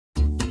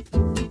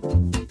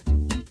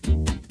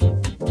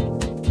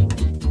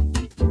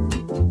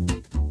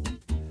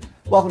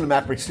Welcome to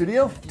MacBreak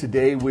Studio.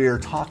 Today we're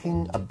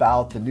talking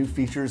about the new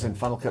features in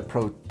Final Cut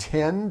Pro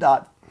 10.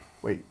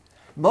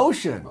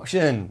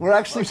 Motion. We're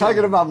actually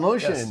talking about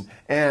motion. Yes.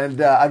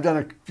 And I've done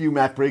a few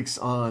MacBreaks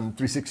on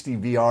 360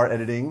 VR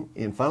editing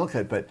in Final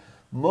Cut, but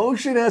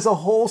Motion has a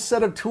whole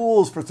set of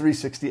tools for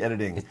 360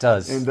 editing. It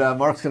does. And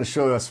Mark's going to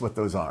show us what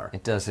those are.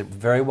 It does. It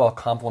very well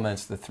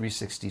complements the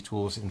 360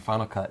 tools in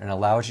Final Cut and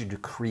allows you to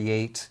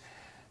create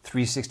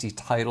 360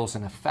 titles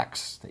and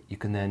effects that you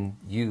can then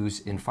use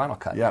in Final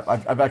Cut. Yeah,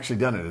 I've actually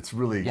done it. It's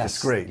really,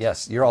 it's great.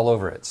 Yes, you're all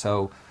over it.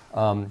 So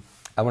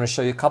I want to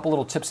show you a couple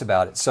little tips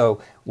about it. So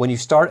when you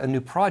start a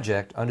new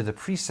project, under the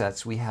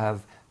presets, we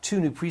have 2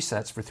 new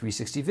presets for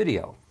 360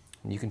 video.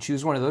 And you can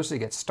choose one of those to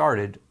get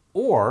started,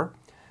 or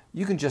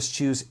you can just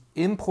choose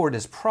Import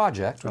as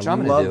Project, which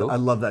I'm going to do. I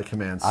love that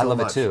command so much. I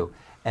love it too.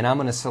 And I'm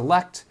going to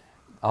select,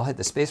 I'll hit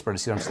the spacebar to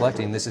see what I'm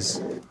selecting. This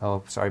is,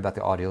 oh, sorry about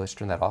the audio. Let's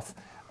turn that off.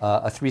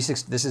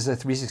 This is a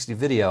 360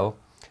 video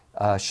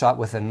shot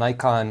with a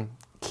Nikon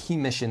Key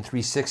Mission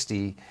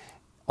 360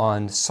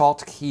 on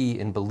Salt Key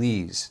in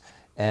Belize.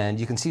 And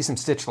you can see some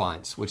stitch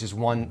lines, which is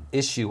one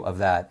issue of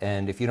that.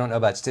 And if you don't know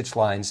about stitch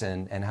lines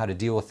and how to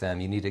deal with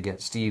them, you need to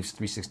get Steve's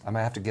 360. I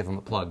might have to give him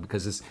a plug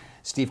because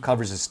Steve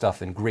covers his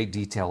stuff in great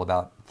detail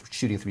about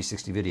shooting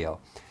 360 video.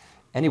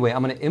 Anyway,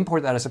 I'm going to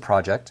import that as a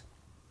project.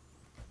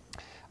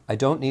 I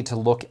don't need to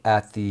look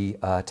at the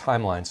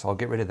timeline, so I'll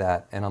get rid of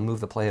that, and I'll move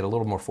the playhead a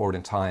little more forward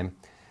in time.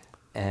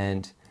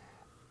 And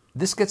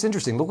this gets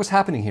interesting. Look what's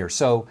happening here.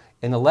 So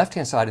in the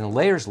left-hand side, in the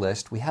layers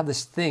list, we have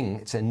this thing.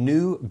 It's a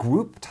new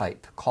group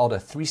type called a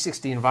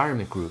 360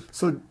 environment group.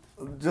 So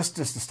just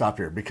to stop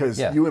here, because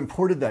you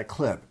imported that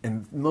clip,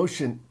 and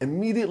Motion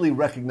immediately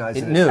recognized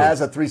it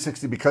as a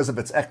 360 because of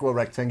its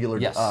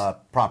equirectangular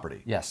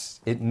property.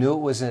 Yes, it knew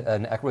it was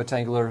an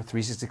equirectangular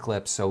 360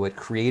 clip, so it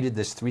created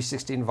this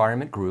 360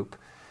 environment group,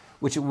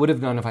 which it would have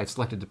done if I had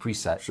selected the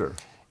preset. Sure.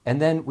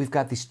 And then we've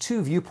got these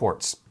 2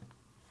 viewports.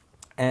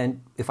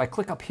 And if I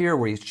click up here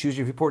where you choose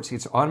your viewport, see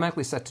it's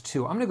automatically set to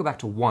 2. I'm going to go back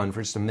to 1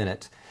 for just a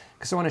minute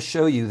because I want to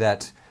show you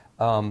that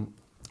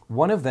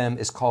one of them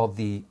is called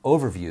the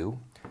overview,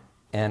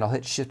 and I'll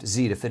hit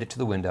Shift-Z to fit it to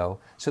the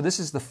window. So this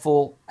is the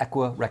full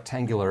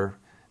equirectangular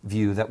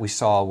view that we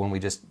saw when we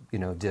just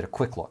did a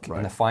quick look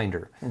in the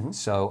Finder.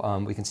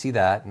 So we can see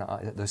that,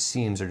 and those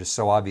seams are just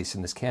so obvious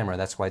in this camera.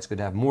 That's why it's good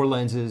to have more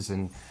lenses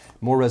and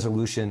more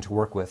resolution to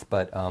work with,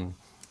 but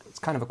it's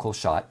kind of a cool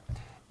shot.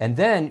 And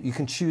then you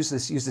can use the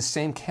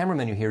same camera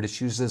menu here to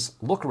choose this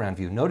look around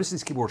view. Notice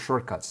these keyboard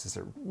shortcuts. These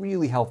are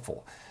really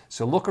helpful.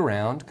 So look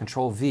around,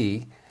 Control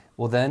V,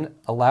 will then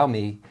allow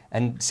me,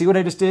 and see what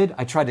I just did?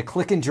 I tried to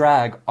click and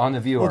drag on the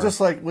viewer. Well, just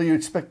like, you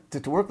expect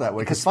it to work that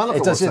way, because Final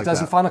Cut it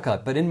does in Final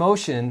Cut. But in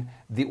Motion,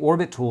 the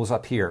orbit tool is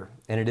up here,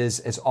 and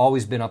it's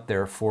always been up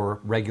there for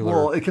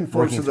regular working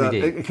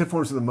 3D. It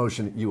conforms to the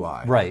Motion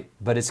UI. Right,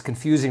 but it's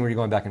confusing when you're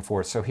going back and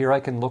forth. So here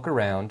I can look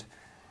around.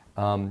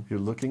 You're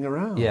looking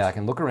around. Yeah, I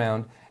can look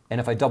around,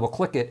 and if I double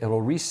click it,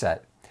 it'll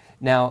reset.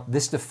 Now,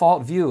 this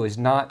default view is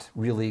not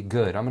really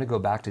good. I'm going to go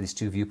back to these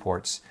 2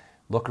 viewports,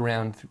 look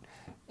around,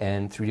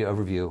 and 3D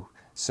overview,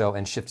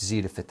 and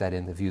Shift-Z to fit that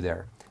in the view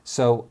there.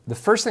 So the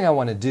first thing I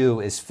want to do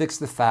is fix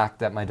the fact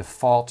that my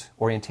default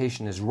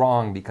orientation is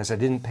wrong because I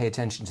didn't pay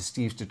attention to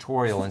Steve's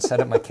tutorial and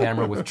set up my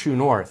camera with True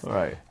North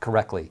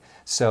correctly.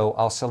 So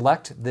I'll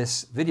select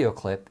this video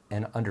clip,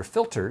 and under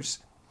Filters,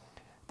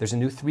 there's a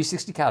new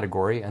 360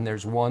 category, and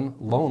there's one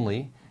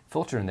lonely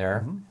filter in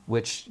there,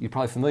 which you're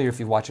probably familiar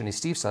if you watch any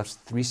Steve stuff,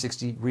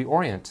 360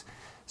 Reorient.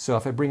 So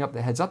if I bring up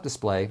the heads-up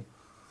display,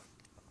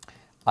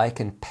 I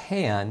can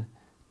pan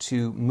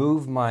to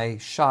move my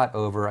shot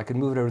over. I could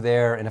move it over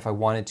there, and if I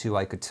wanted to,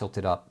 I could tilt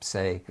it up,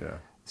 say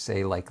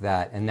like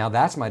that. And now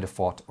that's my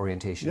default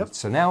orientation.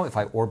 So now if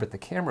I orbit the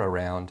camera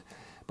around,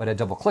 but I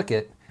double-click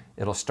it,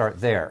 it'll start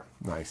there.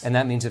 Nice. And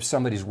that means if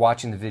somebody's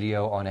watching the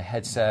video on a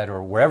headset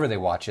or wherever they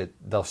watch it,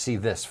 they'll see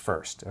this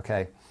first,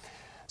 okay?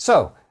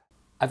 So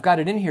I've got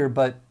it in here,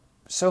 but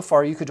so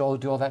far you could do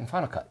all that in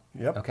Final Cut.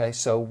 Okay,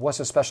 so what's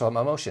so special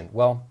about Motion?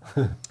 Well,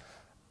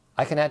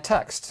 I can add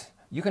text.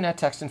 You can add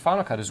text in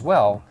Final Cut as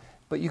well,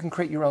 but you can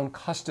create your own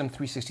custom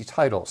 360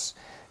 titles.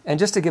 And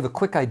just to give a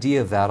quick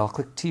idea of that, I'll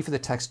click T for the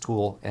text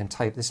tool and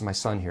type, this is my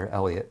son here,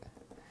 Elliot.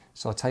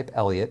 So I'll type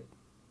Elliot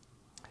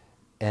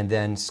and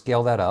then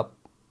scale that up.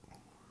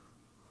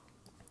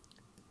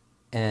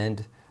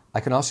 And I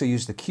can also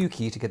use the Q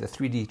key to get the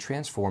 3D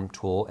transform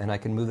tool, and I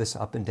can move this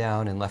up and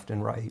down and left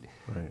and right,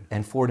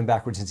 and forward and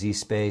backwards in Z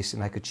space,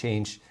 and I could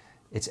change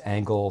its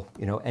angle,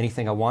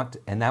 anything I want,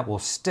 and that will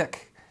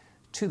stick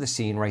to the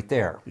scene right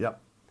there.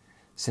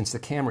 Since the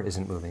camera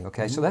isn't moving,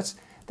 okay? So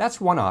that's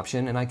one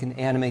option, and I can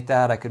animate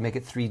that. I could make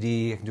it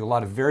 3D. I can do a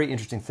lot of very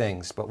interesting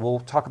things, but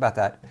we'll talk about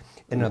that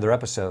in another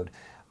episode.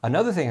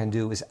 Another thing I can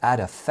do is add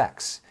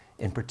effects,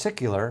 in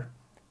particular,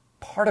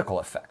 particle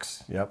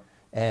effects.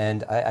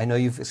 And I know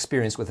you've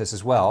experienced with this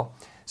as well.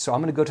 So I'm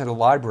going to go to the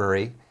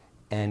library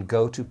and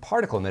go to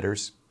particle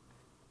emitters,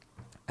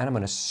 and I'm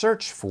going to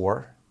search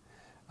for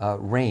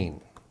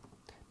rain.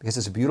 Because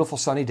it's a beautiful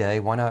sunny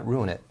day, why not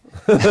ruin it?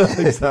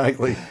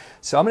 Exactly.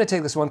 So I'm going to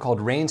take this one called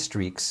Rain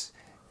Streaks,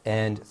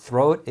 and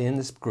throw it in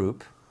this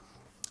group.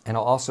 And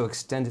I'll also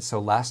extend it so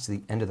it lasts to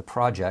the end of the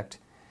project.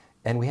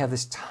 And we have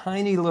this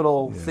tiny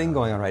little thing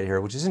going on right here,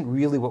 which isn't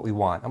really what we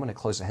want. I'm going to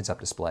close the heads-up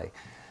display.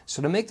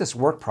 So to make this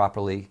work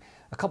properly,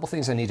 a couple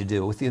things I need to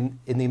do. In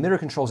the emitter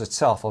controls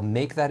itself, I'll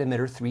make that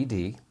emitter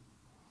 3D.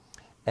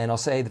 And I'll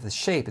say that the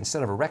shape,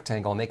 instead of a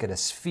rectangle, I'll make it a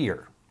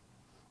sphere.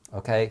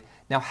 Okay?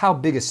 Now, how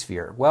big a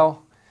sphere?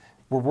 Well,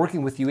 we're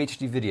working with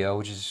UHD video,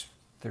 which is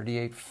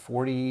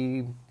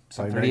 3840,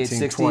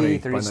 3860,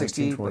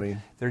 3060,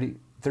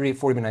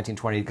 3840 by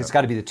 1920, because it's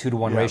got to be the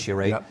 2-to-1 ratio,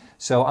 right? Yep.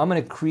 So I'm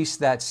going to increase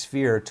that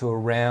sphere to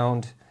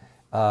around,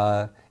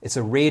 it's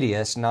a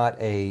radius,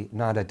 not a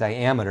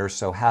diameter,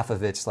 so half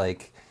of it's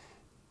like,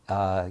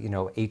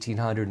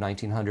 1800,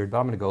 1900, but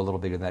I'm going to go a little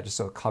bigger than that just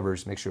so it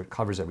covers, make sure it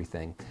covers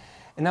everything.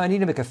 And now I need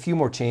to make a few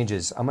more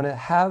changes. I'm going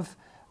to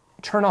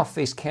turn off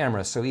face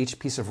camera so each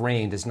piece of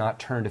rain does not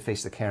turn to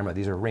face the camera.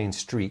 These are rain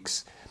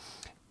streaks.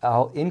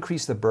 I'll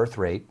increase the birth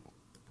rate.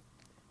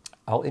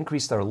 I'll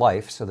increase their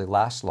life so they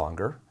last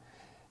longer.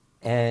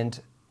 And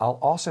I'll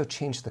also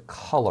change the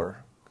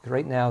color.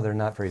 Right now they're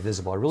not very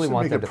visible. I really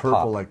want them to purple,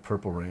 pop. like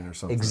Purple Rain or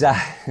something.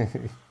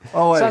 Exactly.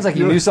 Oh, sounds like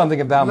you knew something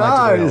about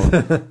my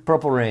tutorial.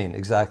 Purple Rain,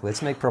 exactly.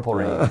 Let's make Purple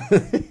Rain.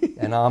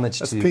 An homage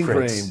That's to Pink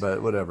Fritz. Rain,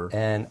 but whatever.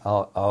 And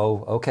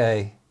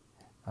okay.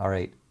 All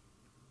right.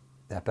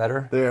 That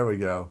better? There we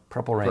go.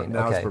 Purple Rain.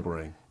 Now okay. it's Purple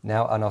Rain.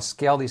 Now, and I'll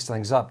scale these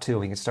things up too.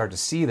 We can start to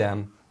see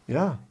them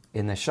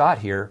in the shot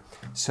here.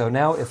 So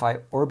now if I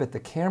orbit the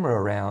camera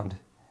around,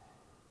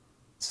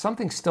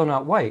 something's still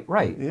not right?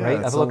 If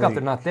I look up,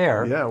 they're not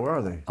there. Yeah, where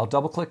are they? I'll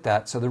double click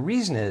that. So the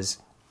reason is,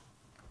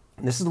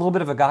 and this is a little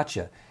bit of a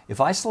gotcha. If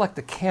I select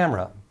the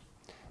camera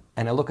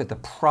and I look at the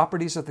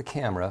properties of the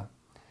camera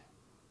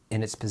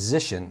in its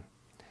position,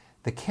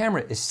 the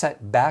camera is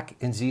set back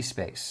in Z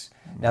space.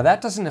 Now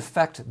that doesn't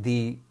affect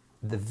the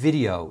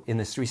video in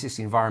this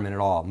 360 environment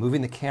at all.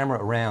 Moving the camera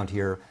around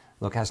here,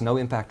 look, has no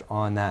impact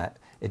on that.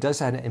 It does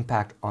have an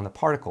impact on the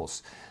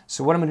particles.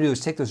 So what I'm going to do is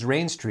take those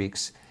rain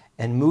streaks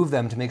and move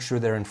them to make sure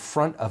they're in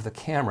front of the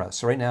camera.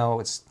 So right now,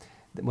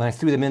 when I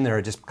threw them in there,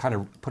 I just kind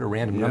of put a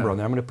random number on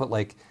there. I'm going to put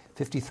like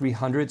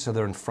 5300 so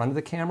they're in front of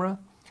the camera.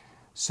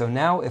 So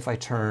now if I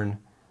turn,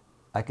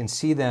 I can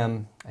see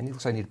them. It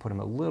looks like I need to put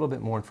them a little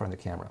bit more in front of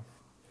the camera,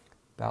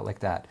 about like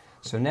that.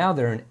 So now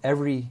they're in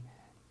every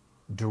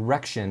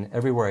direction,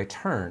 everywhere I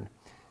turn.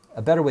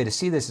 A better way to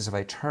see this is if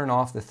I turn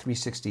off the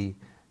 360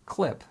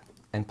 clip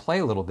and play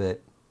a little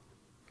bit.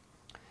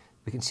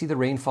 We can see the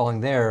rain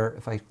falling there.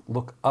 If I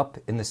look up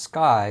in the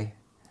sky,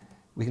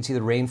 we can see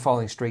the rain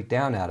falling straight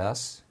down at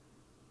us.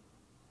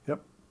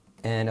 Yep.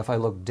 And if I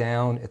look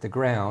down at the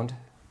ground,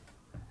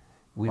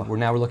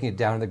 we're looking at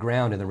down at the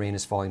ground and the rain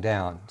is falling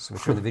down. So we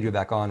turn the video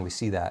back on, we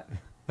see that.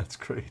 That's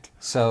great.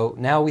 So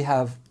now we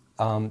have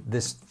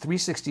this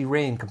 360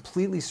 rain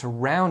completely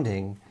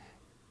surrounding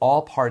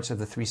all parts of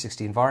the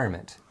 360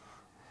 environment.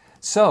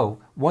 So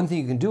one thing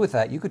you can do with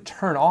that, you could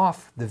turn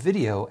off the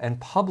video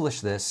and publish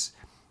this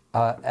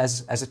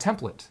as a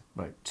template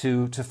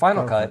to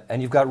Final Cut,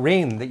 and you've got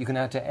rain that you can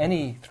add to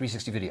any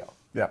 360 video.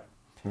 Yeah,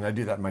 and I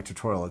do that in my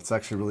tutorial. It's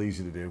actually really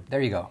easy to do.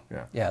 There you go.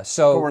 Yeah.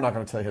 So, but we're not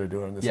going to tell you how to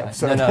do it in this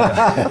episode. No.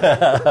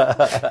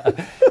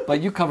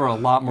 But you cover a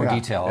lot more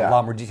detail. Yeah. A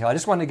lot more detail. I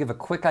just wanted to give a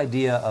quick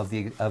idea of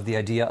the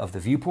idea of the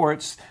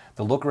viewports,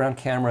 the look around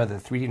camera, the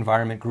 3D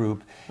environment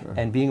group,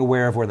 and being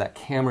aware of where that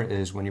camera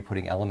is when you're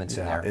putting elements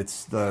in there.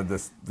 It's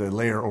the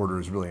layer order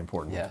is really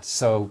important. Yeah.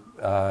 So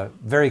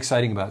very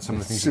exciting about some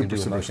of the things you can do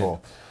with motion.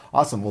 Cool.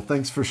 Awesome. Well,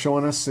 thanks for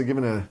showing us,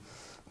 giving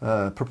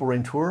a Purple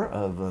Rain tour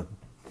of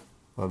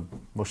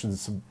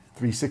Motion's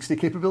 360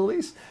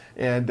 capabilities,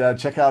 and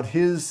check out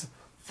his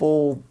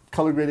full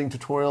color grading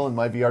tutorial and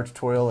my VR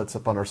tutorial. It's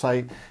up on our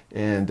site,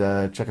 and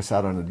check us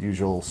out on the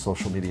usual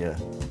social media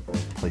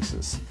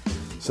places.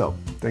 So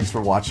thanks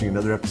for watching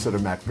another episode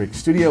of MacBreak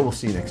Studio. We'll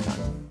see you next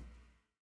time.